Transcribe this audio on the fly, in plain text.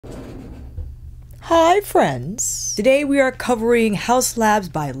Hi friends! Today we are covering Haus Labs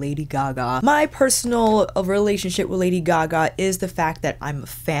by Lady Gaga. My personal relationship with Lady Gaga is the fact that I'm a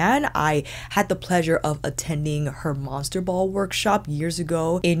fan. I had the pleasure of attending her Monster Ball workshop years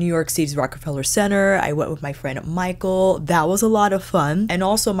ago in New York City's Rockefeller Center. I went with my friend Michael. That was a lot of fun. And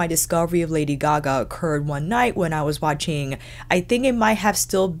also my discovery of Lady Gaga occurred one night when I was watching, I think it might have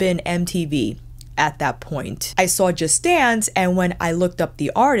still been MTV. At that point, I saw Just Dance, and when I looked up the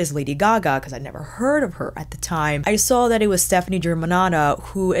artist Lady Gaga, because I'd never heard of her at the time, I saw that it was Stephanie Germanata,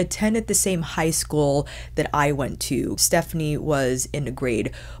 who attended the same high school that I went to. Stephanie was in a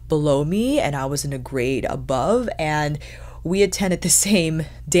grade below me, and I was in a grade above, and we attended the same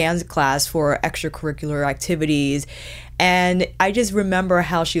dance class for extracurricular activities. And I just remember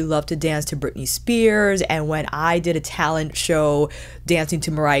how she loved to dance to Britney Spears. And when I did a talent show dancing to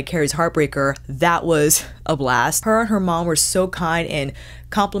Mariah Carey's Heartbreaker, that was a blast. Her and her mom were so kind in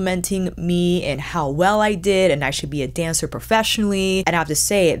complimenting me and how well I did, and I should be a dancer professionally. And I have to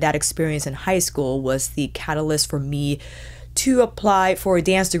say, that experience in high school was the catalyst for me to apply for a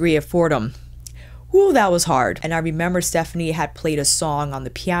dance degree at Fordham. Ooh, that was hard. And I remember Stephanie had played a song on the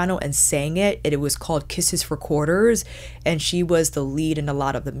piano and sang it, and it was called Kisses for Quarters, and she was the lead in a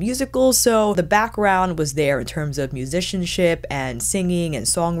lot of the musicals, so the background was there in terms of musicianship and singing and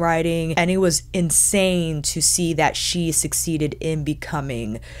songwriting, and it was insane to see that she succeeded in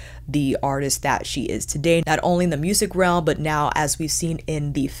becoming the artist that she is today, not only in the music realm, but now as we've seen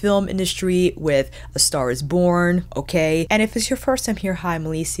in the film industry with A Star Is Born, okay? And if it's your first time here, hi, I'm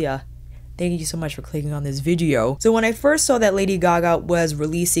Alicia. Thank you so much for clicking on this video. So when I first saw that Lady Gaga was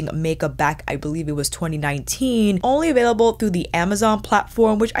releasing makeup back, I believe it was 2019, only available through the Amazon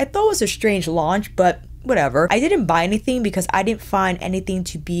platform, which I thought was a strange launch, but whatever. I didn't buy anything because I didn't find anything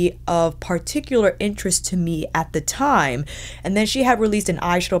to be of particular interest to me at the time. And then she had released an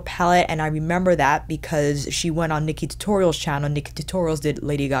eyeshadow palette, and I remember that because she went on Nikki Tutorials' channel. Nikki Tutorials did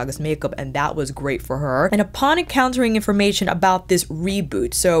Lady Gaga's makeup, and that was great for her. And upon encountering information about this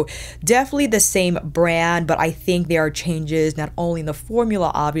Reboot, so definitely the same brand, but I think there are changes not only in the formula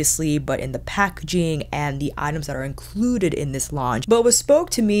obviously, but in the packaging and the items that are included in this launch. But what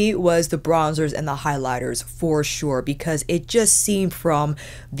spoke to me was the bronzers and the highlighters for sure, because it just seemed from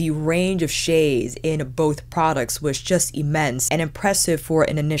the range of shades in both products was just immense and impressive for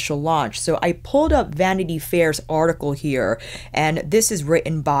an initial launch. So I pulled up Vanity Fair's article here, and this is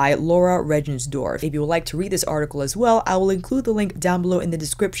written by Laura Regensdorf. If you would like to read this article as well, I will include the link down below in the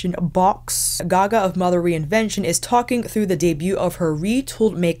description box. Gaga of Mother Reinvention is talking through the debut of her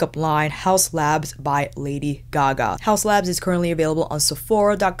retooled makeup line, Haus Labs by Lady Gaga. Haus Labs is currently available on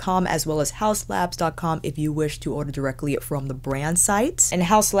Sephora.com as well as houselabs.com if you wish to order directly from the brand site. And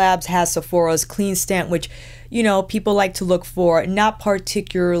Haus Labs has Sephora's clean stamp, which, you know, people like to look for. Not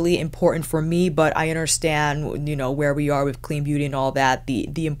particularly important for me, but I understand, you know, where we are with clean beauty and all that,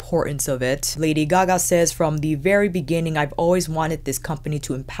 the importance of it. Lady Gaga says, from the very beginning, I've always wanted this company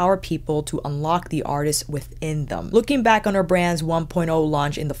to empower people to unlock the artists within them. Looking back on her brand's 1.0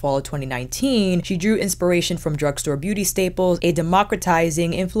 launch in the fall of 2019, she drew inspiration from drugstore beauty staples, a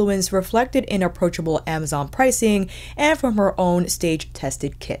democratizing influence reflected in approachable Amazon pricing, and from her own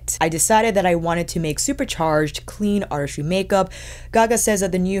stage-tested kit. I decided that I wanted to make supercharged, clean artistry makeup. Gaga says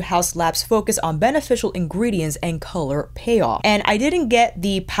that the new Haus Labs focus on beneficial ingredients and color payoff. And I didn't get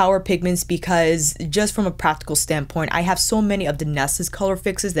the power pigments because just from a practical standpoint, I have so many of the Nessa's color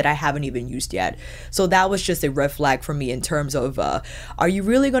fixes that I haven't even used yet. So that was just a red flag for me in terms of, are you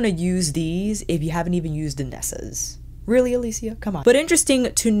really going to use these if you haven't even used the Nessa's? Really, Alicia? Come on. But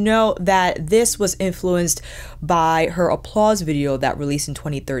interesting to know that this was influenced by her Applause video that released in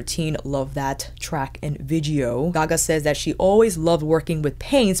 2013. Love that track and video. Gaga says that she always loved working with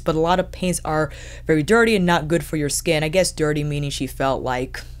paints, but a lot of paints are very dirty and not good for your skin. I guess dirty meaning she felt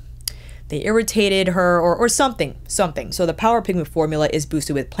like they irritated her or something. So the power pigment formula is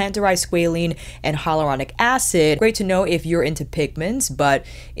boosted with plant-derived squalene and hyaluronic acid. Great to know if you're into pigments, but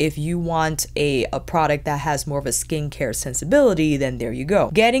if you want a product that has more of a skincare sensibility, then there you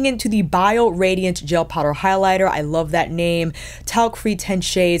go. Getting into the Bio Radiant Gel Powder Highlighter, I love that name. Talc-free 10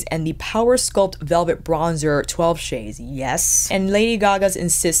 shades and the Power Sculpt Velvet Bronzer 12 shades, yes. And Lady Gaga's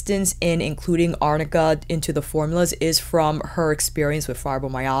insistence in including arnica into the formulas is from her experience with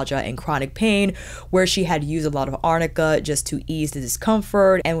fibromyalgia and chronic pain, where she had used a lot of arnica just to ease the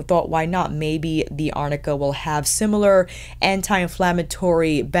discomfort, and thought, why not? Maybe the arnica will have similar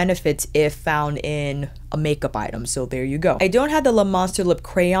anti-inflammatory benefits if found in a makeup item. So there you go. I don't have the Le Monster Lip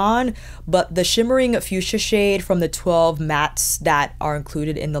Crayon, but the shimmering fuchsia shade from the 12 mattes that are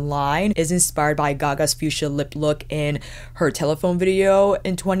included in the line is inspired by Gaga's fuchsia lip look in her telephone video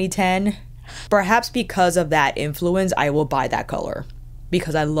in 2010. Perhaps because of that influence, I will buy that color,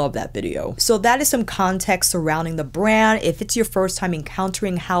 because I love that video. So that is some context surrounding the brand. If it's your first time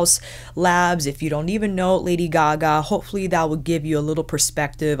encountering Haus Labs, if you don't even know Lady Gaga, hopefully that will give you a little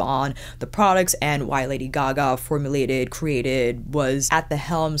perspective on the products and why Lady Gaga created, was at the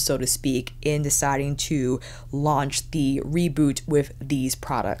helm, so to speak, in deciding to launch the Reboot with these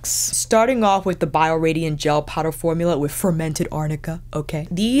products. Starting off with the Bio Radiant Gel Powder Formula with fermented arnica, okay?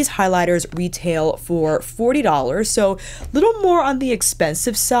 These highlighters retail for $40, so a little more on the expensive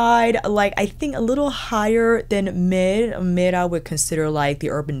side, like I think a little higher than mid I would consider like the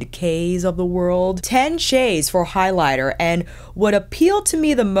Urban Decays of the world. 10 shades for highlighter, and what appealed to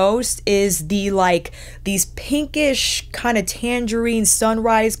me the most is the like these pinkish kind of tangerine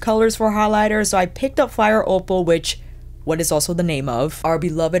sunrise colors for highlighter. So I picked up Fire Opal, which what is also the name of our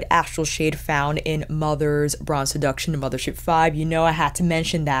beloved astral shade found in Mother's Bronze Seduction and Mothership 5. You know I had to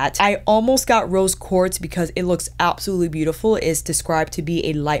mention that. I almost got Rose Quartz because it looks absolutely beautiful. It's described to be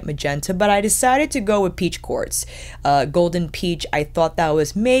a light magenta, but I decided to go with Peach Quartz. Golden Peach, I thought that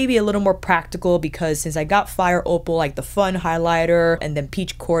was maybe a little more practical because since I got Fire Opal, like the fun highlighter, and then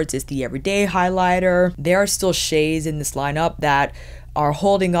Peach Quartz is the everyday highlighter, there are still shades in this lineup that are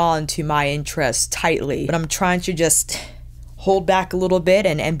holding on to my interest tightly, but I'm trying to just hold back a little bit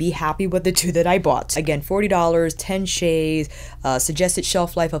and be happy with the two that I bought. Again, $40, 10 shades, suggested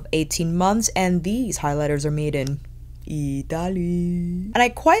shelf life of 18 months, and these highlighters are made in Italy. And I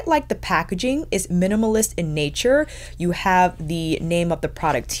quite like the packaging. It's minimalist in nature. You have the name of the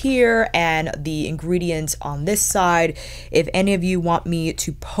product here and the ingredients on this side. If any of you want me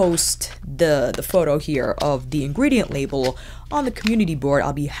to post the photo here of the ingredient label on the community board,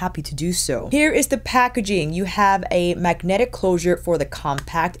 I'll be happy to do so. Here is the packaging. You have a magnetic closure for the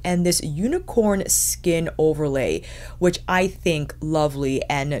compact and this unicorn skin overlay, which I think lovely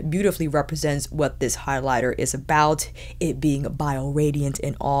and beautifully represents what this highlighter is about, it being bio radiant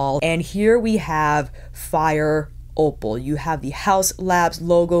and all. And here we have Fire Opal. You have the Haus Labs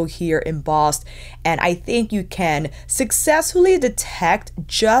logo here embossed, and I think you can successfully detect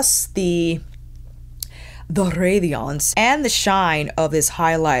just the radiance and the shine of this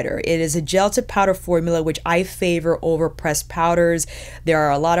highlighter. It is a gel to powder formula, which I favor over pressed powders. There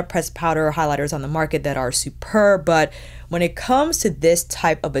are a lot of pressed powder highlighters on the market that are superb, but when it comes to this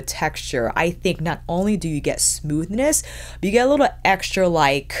type of a texture, I think not only do you get smoothness, but you get a little extra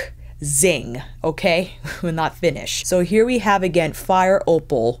like zing, okay? When not finished. So here we have again Fire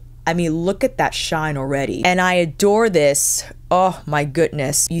Opal. I mean, look at that shine already. And I adore this. Oh my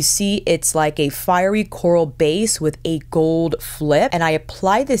goodness. You see, it's like a fiery coral base with a gold flip. And I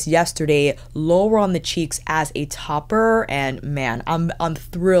applied this yesterday lower on the cheeks as a topper. And man, I'm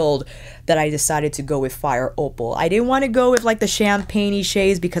thrilled that I decided to go with Fire Opal. I didn't want to go with like the champagne-y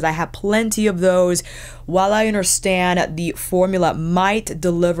shades because I have plenty of those. While I understand the formula might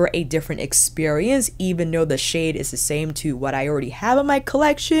deliver a different experience, even though the shade is the same to what I already have in my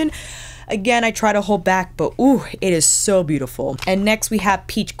collection, again, I try to hold back, but ooh, it is so beautiful. And next we have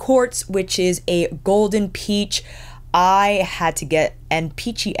Peach Quartz, which is a golden peach. I had to get, and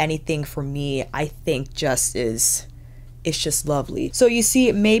peachy anything for me, I think just is, it's just lovely. So you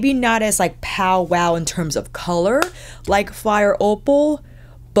see, maybe not as like pow wow in terms of color like Fire Opal,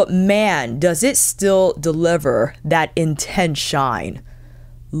 but man, does it still deliver that intense shine.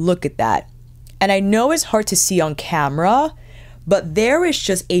 Look at that. And I know it's hard to see on camera, but there is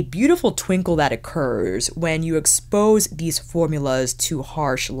just a beautiful twinkle that occurs when you expose these formulas to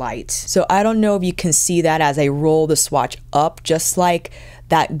harsh light. So I don't know if you can see that as I roll the swatch up, just like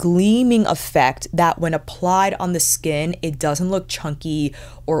that gleaming effect that when applied on the skin, it doesn't look chunky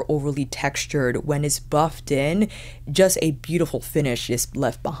or overly textured. When it's buffed in, just a beautiful finish is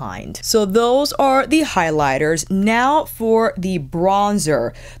left behind. So those are the highlighters. Now for the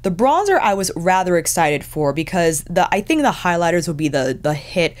bronzer. The bronzer I was rather excited for because I think the highlighters will be the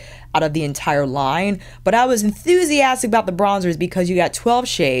hit out of the entire line, but I was enthusiastic about the bronzers because you got 12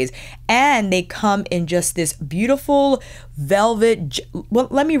 shades and they come in just this beautiful velvet. Well,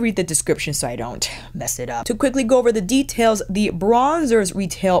 let me read the description so I don't mess it up. To quickly go over the details, the bronzers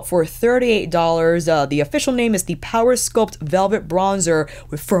retail for $38. The official name is the Power Sculpt Velvet Bronzer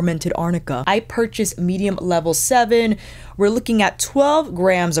with Fermented Arnica. I purchased medium level 7. We're looking at 12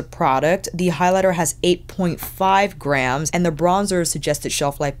 grams of product. The highlighter has 8.5 grams and the bronzer suggested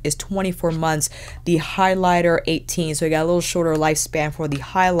shelf life is 24 months. The highlighter 18, so you got a little shorter lifespan for the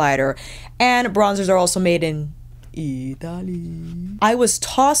highlighter. And bronzers are also made in Italy. I was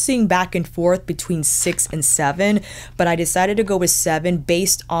tossing back and forth between 6 and 7, but I decided to go with 7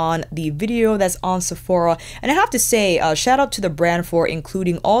 based on the video that's on Sephora. And I have to say, shout out to the brand for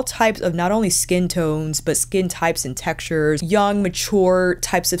including all types of not only skin tones, but skin types and textures, young, mature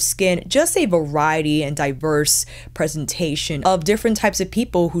types of skin, just a variety and diverse presentation of different types of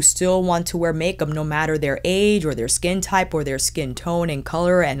people who still want to wear makeup no matter their age or their skin type or their skin tone and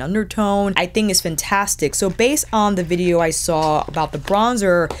color and undertone. I think it's fantastic. So based on the video I saw about the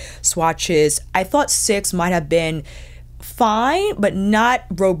bronzer swatches, I thought 6 might have been fine, but not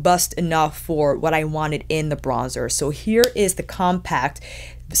robust enough for what I wanted in the bronzer. So here is the compact.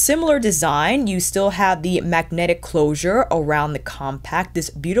 Similar design, you still have the magnetic closure around the compact, this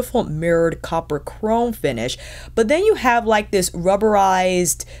beautiful mirrored copper chrome finish, but then you have like this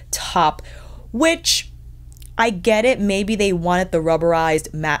rubberized top, which I get it. Maybe they wanted the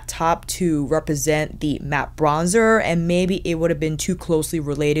rubberized matte top to represent the matte bronzer, and maybe it would have been too closely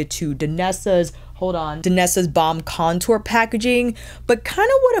related to Danessa's Balm contour packaging, but kind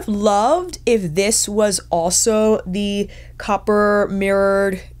of would have loved if this was also the copper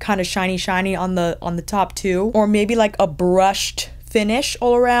mirrored kind of shiny on the top too, or maybe like a brushed finish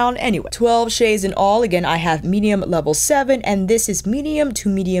all around. Anyway, 12 shades in all. Again, I have medium level 7, and this is medium to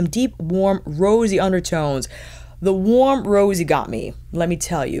medium deep warm rosy undertones. The warm rosy got me, let me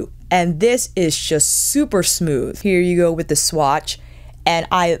tell you, and this is just super smooth. Here you go with the swatch, and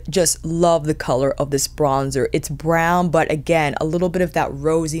I just love the color of this bronzer. It's brown, but again, a little bit of that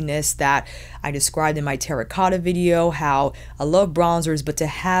rosiness that I described in my terracotta video, how I love bronzers, but to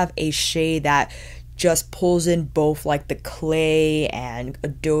have a shade that just pulls in both like the clay and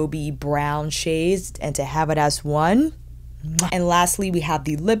adobe brown shades, and to have it as one. And lastly, we have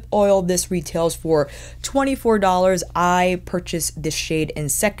the lip oil. This retails for $24. I purchased this shade in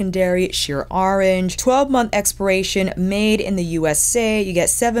secondary, sheer orange. 12-month expiration, made in the USA. You get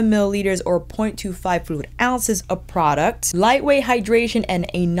 7 milliliters or 0.25 fluid ounces of product. Lightweight hydration and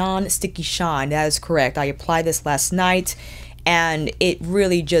a non-sticky shine. That is correct. I applied this last night, and it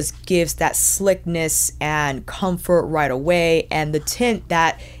really just gives that slickness and comfort right away, and the tint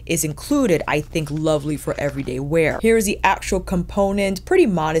that is included, I think, lovely for everyday wear. Here's the actual component, pretty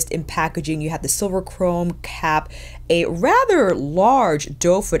modest in packaging. You have the silver chrome cap, a rather large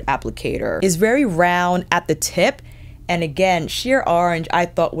doe foot applicator, is very round at the tip, and again, sheer orange I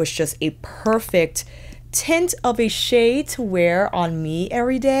thought was just a perfect tint of a shade to wear on me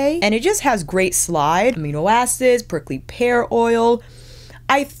every day, and it just has great slide, amino acids, prickly pear oil.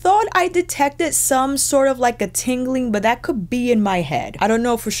 I thought I detected some sort of like a tingling, but that could be in my head. I don't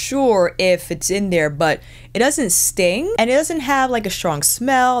know for sure if it's in there, but it doesn't sting, and it doesn't have like a strong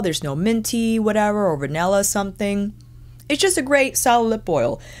smell. There's no minty whatever or vanilla something. It's just a great solid lip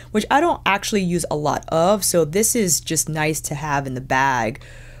oil, which I don't actually use a lot of, so this is just nice to have in the bag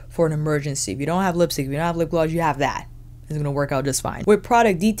for an emergency. If you don't have lipstick, if you don't have lip gloss, you have that. It's gonna work out just fine. With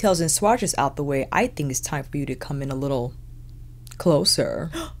product details and swatches out the way, I think it's time for you to come in a little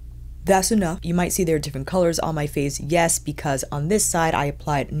closer. That's enough. You might see there are different colors on my face. Yes, because on this side, I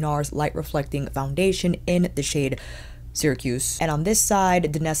applied NARS Light Reflecting Foundation in the shade Syracuse, and on this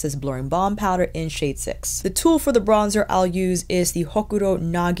side, Danessa's Blurring Balm Powder in shade 6. The tool for the bronzer I'll use is the Hokuro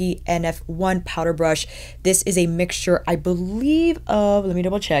Nagi NF1 powder brush. This is a mixture, I believe, of, let me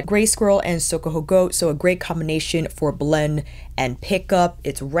double check, Gray Squirrel and Sokoho Goat, so a great combination for blend and pickup.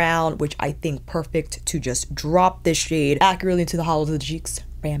 It's round, which I think perfect to just drop this shade accurately into the hollows of the cheeks.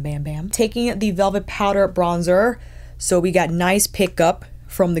 Bam, bam, bam. Taking the Velvet Powder bronzer, so we got nice pickup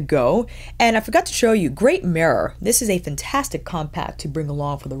from the go. And I forgot to show you, great mirror. This is a fantastic compact to bring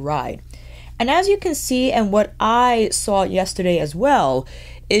along for the ride. And as you can see, and what I saw yesterday as well,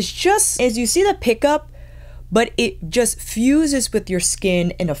 is just as you see the pickup, but it just fuses with your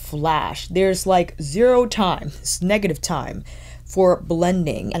skin in a flash. There's like zero time, it's negative time for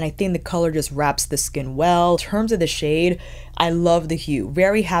blending, and I think the color just wraps the skin well. In terms of the shade, I love the hue.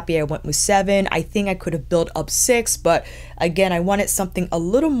 Very happy I went with 7. I think I could have built up 6, but again, I wanted something a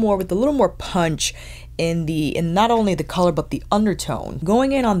little more with a little more punch in not only the color but the undertone.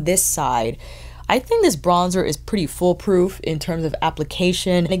 Going in on this side, I think this bronzer is pretty foolproof in terms of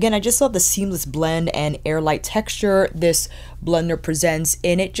application. And again, I just love the seamless blend and air-light texture this blender presents,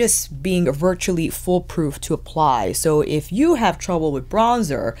 and it just being virtually foolproof to apply. So if you have trouble with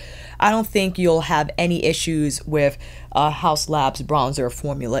bronzer, I don't think you'll have any issues with Haus Labs bronzer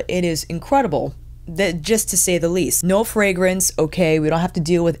formula. It is incredible, just to say the least. No fragrance, okay, we don't have to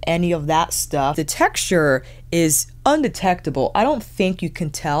deal with any of that stuff. The texture is undetectable. I don't think you can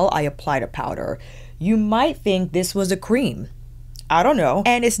tell I applied a powder. You might think this was a cream. I don't know.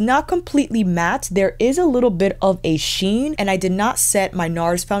 And it's not completely matte. There is a little bit of a sheen, and I did not set my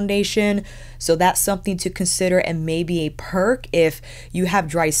NARS foundation, so that's something to consider and maybe a perk if you have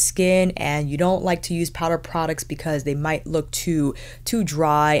dry skin and you don't like to use powder products because they might look too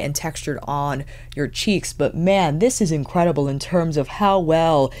dry and textured on your cheeks. But man, this is incredible in terms of how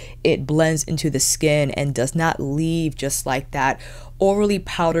well it blends into the skin and does not leave just like that overly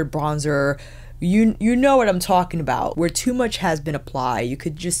powdered bronzer. You know what I'm talking about, where too much has been applied. You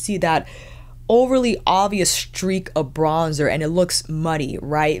could just see that overly obvious streak of bronzer and it looks muddy,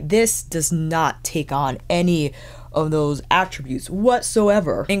 right? This does not take on any of those attributes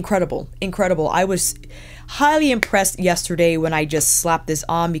whatsoever. Incredible, incredible. I was highly impressed yesterday when I just slapped this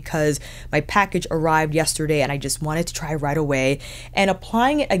on because my package arrived yesterday and I just wanted to try right away. And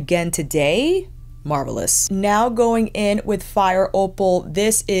applying it again today, marvelous. Now going in with Fire Opal.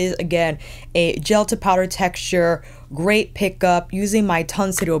 This is again a gel to powder texture, great pickup, using my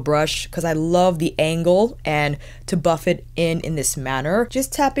Tuxedo brush because I love the angle and to buff it in this manner.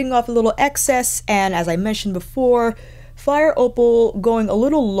 Just tapping off a little excess, and as I mentioned before, Fire Opal going a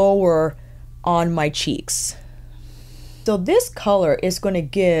little lower on my cheeks. So this color is going to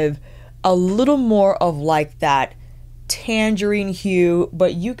give a little more of like that tangerine hue,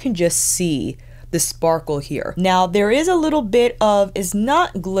 but you can just see the sparkle here. Now there is a little bit of, it's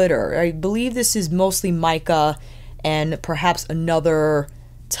not glitter. I believe this is mostly mica and perhaps another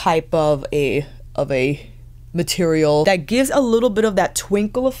type of a material that gives a little bit of that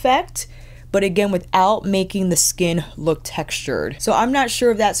twinkle effect, but again without making the skin look textured. So I'm not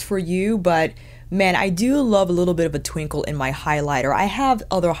sure if that's for you, but man, I do love a little bit of a twinkle in my highlighter. I have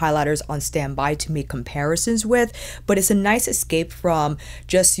other highlighters on standby to make comparisons with, but it's a nice escape from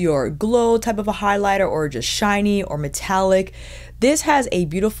just your glow type of a highlighter or just shiny or metallic. This has a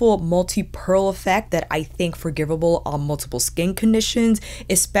beautiful multi-pearl effect that I think forgivable on multiple skin conditions,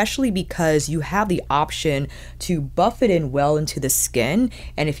 especially because you have the option to buff it in well into the skin.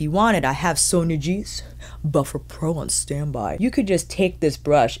 And if you wanted, I have Sonia G's Buffer Pro on standby. You could just take this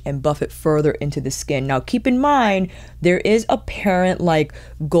brush and buff it further into the skin. Now keep in mind, there is apparent like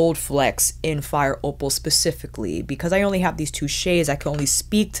gold flecks in Fire Opal specifically. Because I only have these two shades, I can only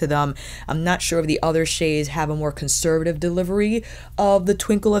speak to them. I'm not sure if the other shades have a more conservative delivery of the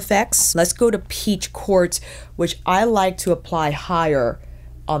twinkle effects. Let's go to Peach Quartz, which I like to apply higher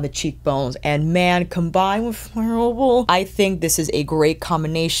on the cheekbones, and man, combined with Fire Opal, I think this is a great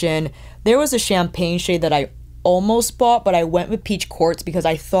combination. There was a champagne shade that I almost bought, but I went with Peach Quartz because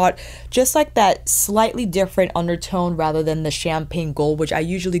I thought just like that slightly different undertone rather than the champagne gold, which I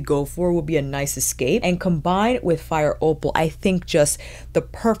usually go for, would be a nice escape. And combined with Fire Opal, I think just the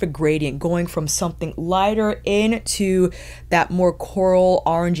perfect gradient, going from something lighter into that more coral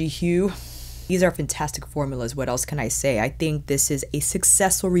orangey hue. These are fantastic formulas. What else can I say? I think this is a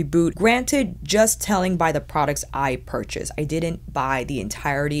successful reboot. Granted, just telling by the products I purchased. I didn't buy the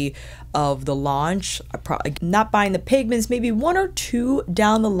entirety of the launch. Not buying the pigments, maybe one or two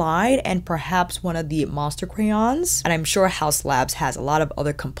down the line, and perhaps one of the monster crayons. And I'm sure Haus Labs has a lot of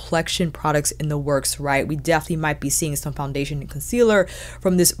other complexion products in the works, right? We definitely might be seeing some foundation and concealer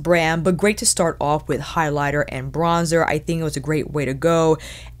from this brand, but great to start off with highlighter and bronzer. I think it was a great way to go,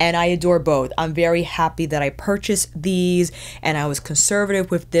 and I adore both. I'm very happy that I purchased these, and I was conservative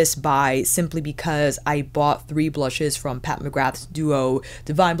with this buy simply because I bought 3 blushes from Pat McGrath's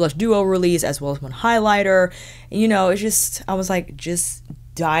Divine Blush Duo release, as well as one highlighter. You know, it's just, I was like, just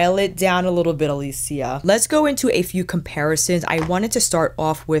dial it down a little bit, Alicia. Let's go into a few comparisons. I wanted to start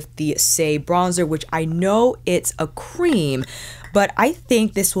off with the Say bronzer, which I know it's a cream, but I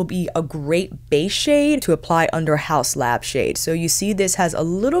think this will be a great base shade to apply under Haus Lab shade. So you see this has a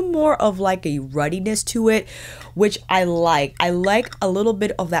little more of like a ruddiness to it, which I like. I like a little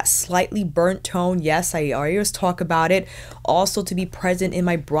bit of that slightly burnt tone. Yes, I always talk about it. Also to be present in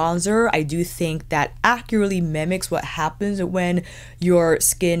my bronzer, I do think that accurately mimics what happens when your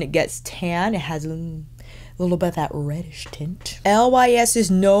skin gets tan. It has a little bit of that reddish tint. LYS's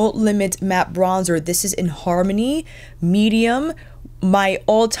No Limit Matte Bronzer. This is in Harmony Medium, my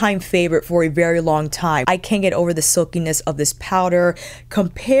all-time favorite for a very long time. I can't get over the silkiness of this powder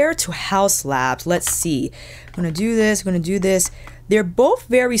compared to Haus Labs. Let's see. I'm gonna do this, I'm gonna do this. They're both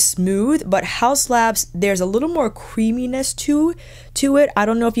very smooth, but Haus Labs, there's a little more creaminess to it. I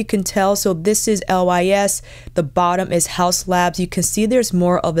don't know if you can tell. So this is LYS, the bottom is Haus Labs. You can see there's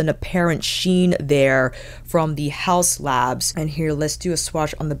more of an apparent sheen there from the Haus Labs. And here, let's do a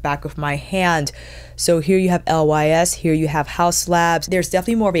swatch on the back of my hand. So here you have LYS, here you have Haus Labs. There's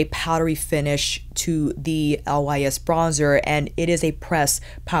definitely more of a powdery finish to the LYS bronzer, and it is a pressed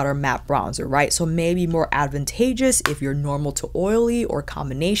powder matte bronzer, right? So maybe more advantageous if you're normal to oily or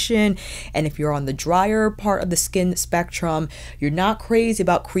combination, and if you're on the drier part of the skin spectrum, you're not crazy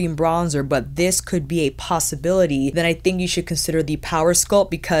about cream bronzer, but this could be a possibility, then I think you should consider the Power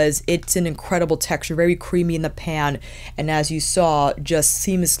Sculpt because it's an incredible texture, very creamy in the pan, and as you saw, just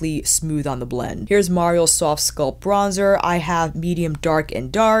seamlessly smooth on the blend. Here's Mario's Soft Sculpt bronzer. I have medium, dark,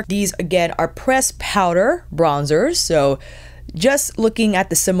 and dark. These again are pressed powder bronzers, so just looking at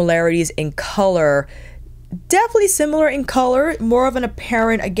the similarities in color, definitely similar in color, more of an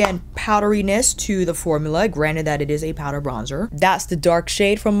apparent, again, powderiness to the formula, granted that it is a powder bronzer. That's the dark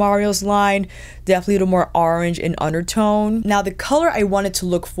shade from Mario's line, definitely a little more orange in undertone. Now the color I wanted to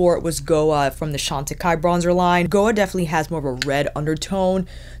look for was Goa from the Chantecaille bronzer line. Goa definitely has more of a red undertone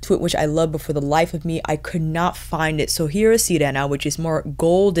to it, which I love, but for the life of me, I could not find it. So here is Sirena, which is more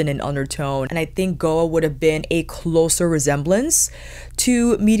golden in undertone, and I think Goa would have been a closer resemblance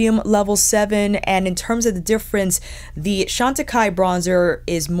to medium level 7. And in terms of the difference, the Chantecaille bronzer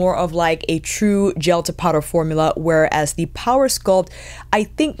is more of like a true gel to powder formula, whereas the Power Sculpt, I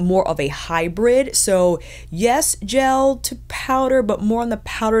think more of a hybrid. So yes, gel to powder, but more on the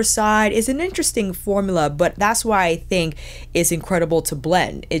powder side. Is an interesting formula, but that's why I think it's incredible to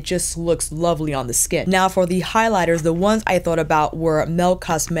blend. It just looks lovely on the skin. Now for the highlighters, the ones I thought about were Mel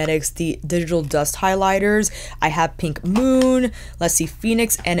Cosmetics, the Digital Dust highlighters. I have Pink Moon, let's see,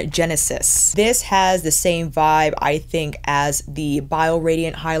 Phoenix, and Genesis. This has the same vibe, I think, as the Bio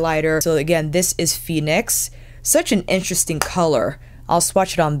Radiant highlighter. So again, this is Phoenix. Such an interesting color. I'll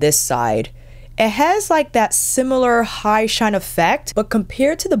swatch it on this side. It has like that similar high shine effect, but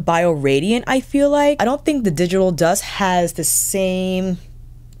compared to the Bio Radiant, I feel like, I don't think the Digital Dust has the same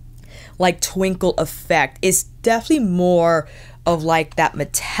like twinkle effect. It's definitely more of like that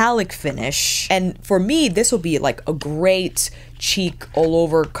metallic finish, and for me this will be like a great cheek all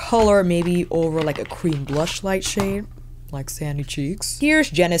over color, maybe over like a cream blush light shade like sandy cheeks. Here's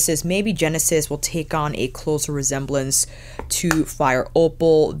Genesis. Maybe Genesis will take on a closer resemblance to Fire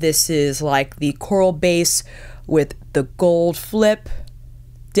Opal. This is like the coral base with the gold flip.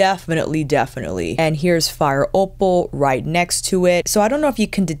 Definitely. And here's Fire Opal right next to it. So I don't know if you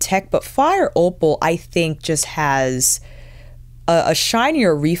can detect, but Fire Opal I think just has a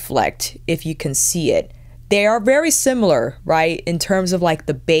shinier reflect, if you can see it. They are very similar, right, in terms of like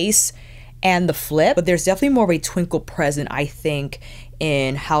the base and the flip, but there's definitely more of a twinkle present, I think,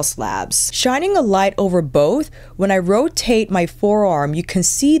 in Haus Labs. Shining a light over both, when I rotate my forearm, you can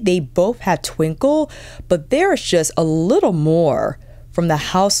see they both have twinkle, but there's just a little more from the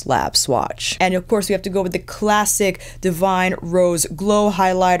Haus Lab swatch. And of course, we have to go with the classic Divine Rose Glow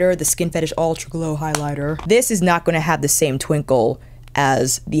highlighter, the Skin Fetish Ultra Glow highlighter. This is not going to have the same twinkle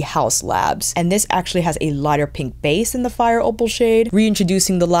as the Haus Labs. And this actually has a lighter pink base in the Fire Opal shade,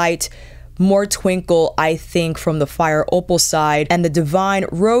 reintroducing the light. More twinkle, I think, from the Fire Opal side, and the Divine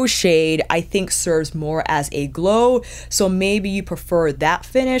Rose shade, I think, serves more as a glow. So maybe you prefer that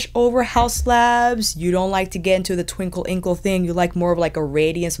finish over Haus Labs. You don't like to get into the twinkle inkle thing. You like more of like a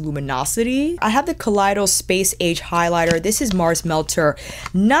radiance luminosity. I have the Kaleido Space Age highlighter. This is Mars Melter.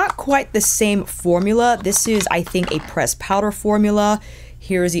 Not quite the same formula. This is, I think, a pressed powder formula.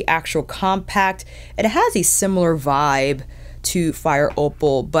 Here is the actual compact. It has a similar vibe to Fire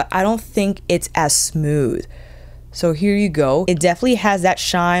Opal, but I don't think it's as smooth. So here you go. It definitely has that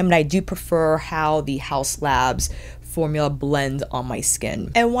shine, but I do prefer how the Haus Labs formula blends on my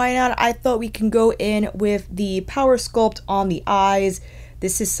skin. And why not? I thought we can go in with the Power Sculpt on the eyes.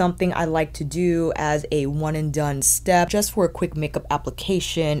 This is something I like to do as a one and done step, just for a quick makeup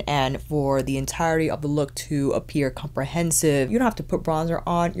application and for the entirety of the look to appear comprehensive. You don't have to put bronzer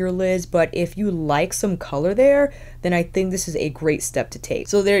on your lids, but if you like some color there, then I think this is a great step to take.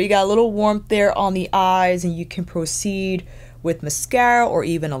 So there you got a little warmth there on the eyes, and you can proceed with mascara or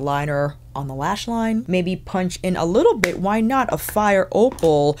even a liner on the lash line. Maybe punch in a little bit, why not, a Fire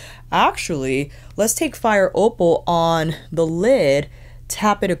Opal. Actually, let's take Fire Opal on the lid,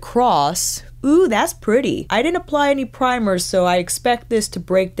 tap it across. Ooh, that's pretty. I didn't apply any primer, so I expect this to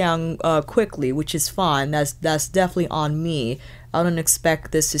break down quickly, which is fine. That's definitely on me. I don't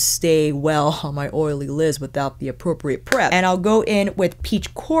expect this to stay well on my oily lids without the appropriate prep. And I'll go in with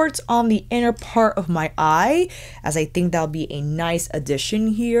Peach Quartz on the inner part of my eye, as I think that'll be a nice addition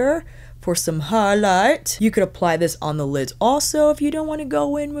here. for some highlight. You could apply this on the lids also if you don't want to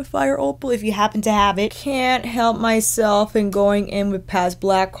go in with Fire Opal, if you happen to have it. Can't help myself in going in with Past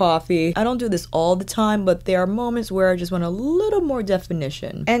Black Coffee. I don't do this all the time, but there are moments where I just want a little more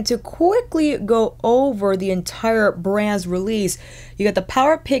definition. And to quickly go over the entire brand's release, you got the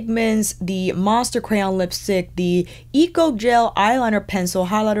Power Pigments, the Monster Crayon Lipstick, the Eco Gel Eyeliner Pencil,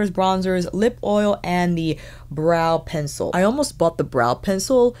 highlighters, bronzers, lip oil, and the brow pencil. I almost bought the brow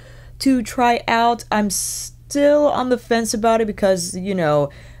pencil to try out. I'm still on the fence about it because, you know,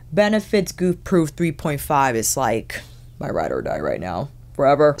 Benefit's Goof Proof 3.5 is like my ride or die right now,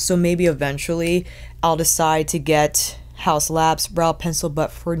 forever. So maybe eventually I'll decide to get Haus Labs brow pencil,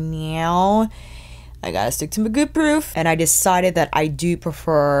 but for now I gotta stick to my Goof Proof. And I decided that I do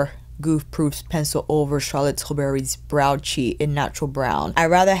prefer Goof Proof's pencil over Charlotte Tilbury's Brow Cheat in natural brown. I'd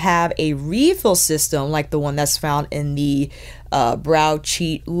rather have a refill system like the one that's found in the Brow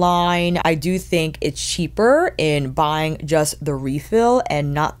Cheat line. I do think it's cheaper in buying just the refill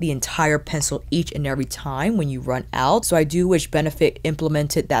and not the entire pencil each and every time when you run out. So I do wish Benefit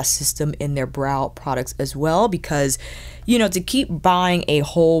implemented that system in their brow products as well, because, you know, to keep buying a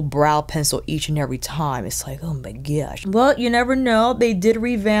whole brow pencil each and every time, it's like, oh my gosh. Well, you never know. They did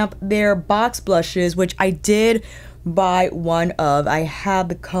revamp their box blushes, which I did buy one of. I have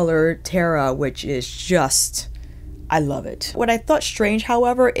the color Terra, which is just, I love it. What I thought strange,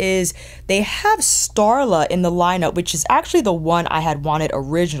 however, is they have Starla in the lineup, which is actually the one I had wanted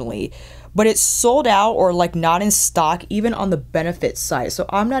originally, but it's sold out or like not in stock even on the Benefit site. So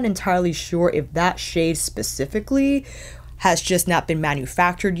I'm not entirely sure if that shade specifically has just not been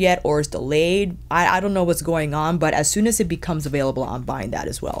manufactured yet or is delayed. I don't know what's going on, but as soon as it becomes available, I'm buying that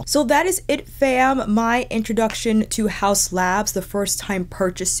as well. So that is it, fam. My introduction to Haus Labs, the first time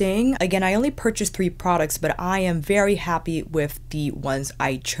purchasing. Again, I only purchased 3 products, but I am very happy with the ones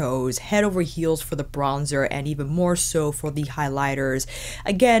I chose. Head over heels for the bronzer and even more so for the highlighters.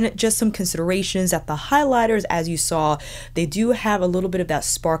 Again, just some considerations that the highlighters, as you saw, they do have a little bit of that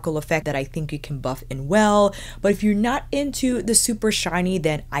sparkle effect that I think you can buff in well. But if you're not into the super shiny,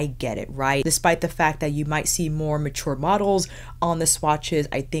 then I get it, right? Despite the fact that you might see more mature models on the swatches,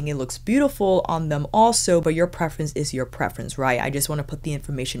 I think it looks beautiful on them also, but your preference is your preference, right? I just want to put the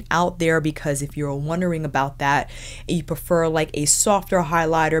information out there because if you're wondering about that and you prefer like a softer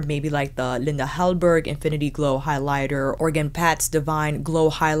highlighter, maybe like the Linda Hallberg Infinity Glow highlighter or again Pat's Divine Glow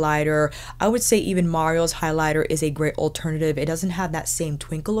highlighter, I would say even Mario's highlighter is a great alternative. It doesn't have that same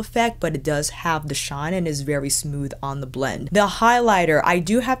twinkle effect, but it does have the shine and is very smooth on the blend. The highlighter, I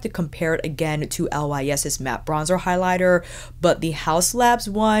do have to compare it again to LYS's matte bronzer highlighter, but the Haus Labs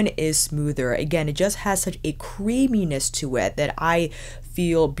one is smoother. Again, it just has such a creaminess to it that I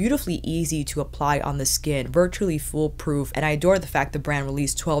feel beautifully easy to apply on the skin, virtually foolproof, and I adore the fact the brand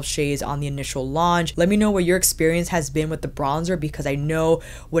released 12 shades on the initial launch. Let me know what your experience has been with the bronzer, because I know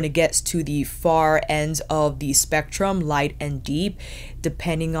when it gets to the far ends of the spectrum, light and deep,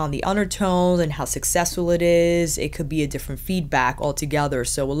 depending on the undertones and how successful it is, it could be a different feedback altogether.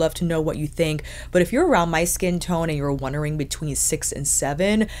 So we'd love to know what you think. But if you're around my skin tone and you're wondering between 6 and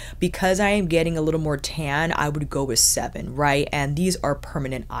 7, because I am getting a little more tan, I would go with 7, right? And these are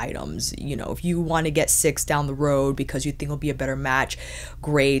permanent items. You know, if you want to get 6 down the road because you think it'll be a better match,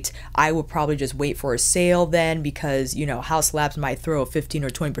 great. I would probably just wait for a sale then, because, you know, Haus Labs might throw 15 or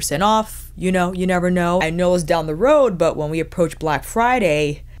 20% off. You know, you never know. I know it's down the road, but when we approach Black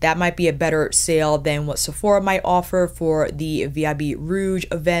Friday, that might be a better sale than what Sephora might offer for the VIB Rouge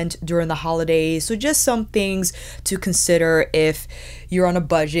event during the holidays. So just some things to consider if you're on a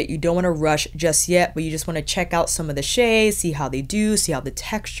budget, you don't want to rush just yet, but you just want to check out some of the shades, see how they do, see how the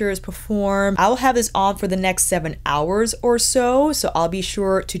textures perform. I will have this on for the next 7 hours or so, so I'll be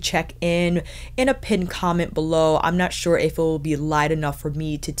sure to check in a pinned comment below. I'm not sure if it will be light enough for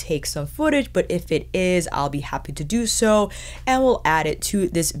me to take some footage, but if it is, I'll be happy to do so, and we'll add it to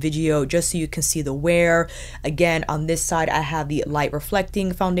this video just so you can see the wear. Again, on this side, I have the light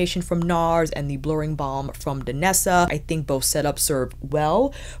reflecting foundation from NARS and the blurring balm from Danessa. I think both setups served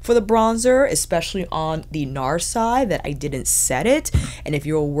well for the bronzer, especially on the NARS side that I didn't set it. And if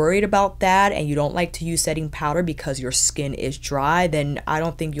you're worried about that and you don't like to use setting powder because your skin is dry, then I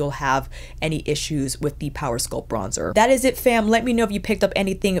don't think you'll have any issues with the Power Sculpt bronzer. That is it, fam. Let me know if you picked up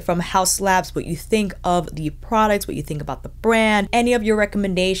anything from Haus Labs, what you think of the products, what you think about the brand, any of your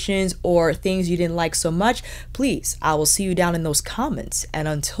recommendations or things you didn't like so much. Please, I will see you down in those comments. And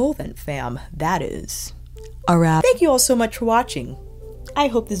until then, fam, that is a wrap. Thank you all so much for watching. I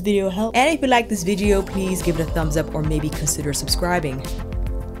hope this video helped. And if you like this video, please give it a thumbs up or maybe consider subscribing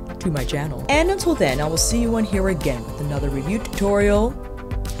to my channel. And until then, I will see you on here again with another review tutorial.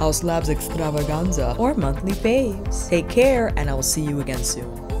 Haus Labs extravaganza, or monthly faves. Take care, and I will see you again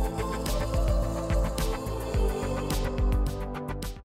soon.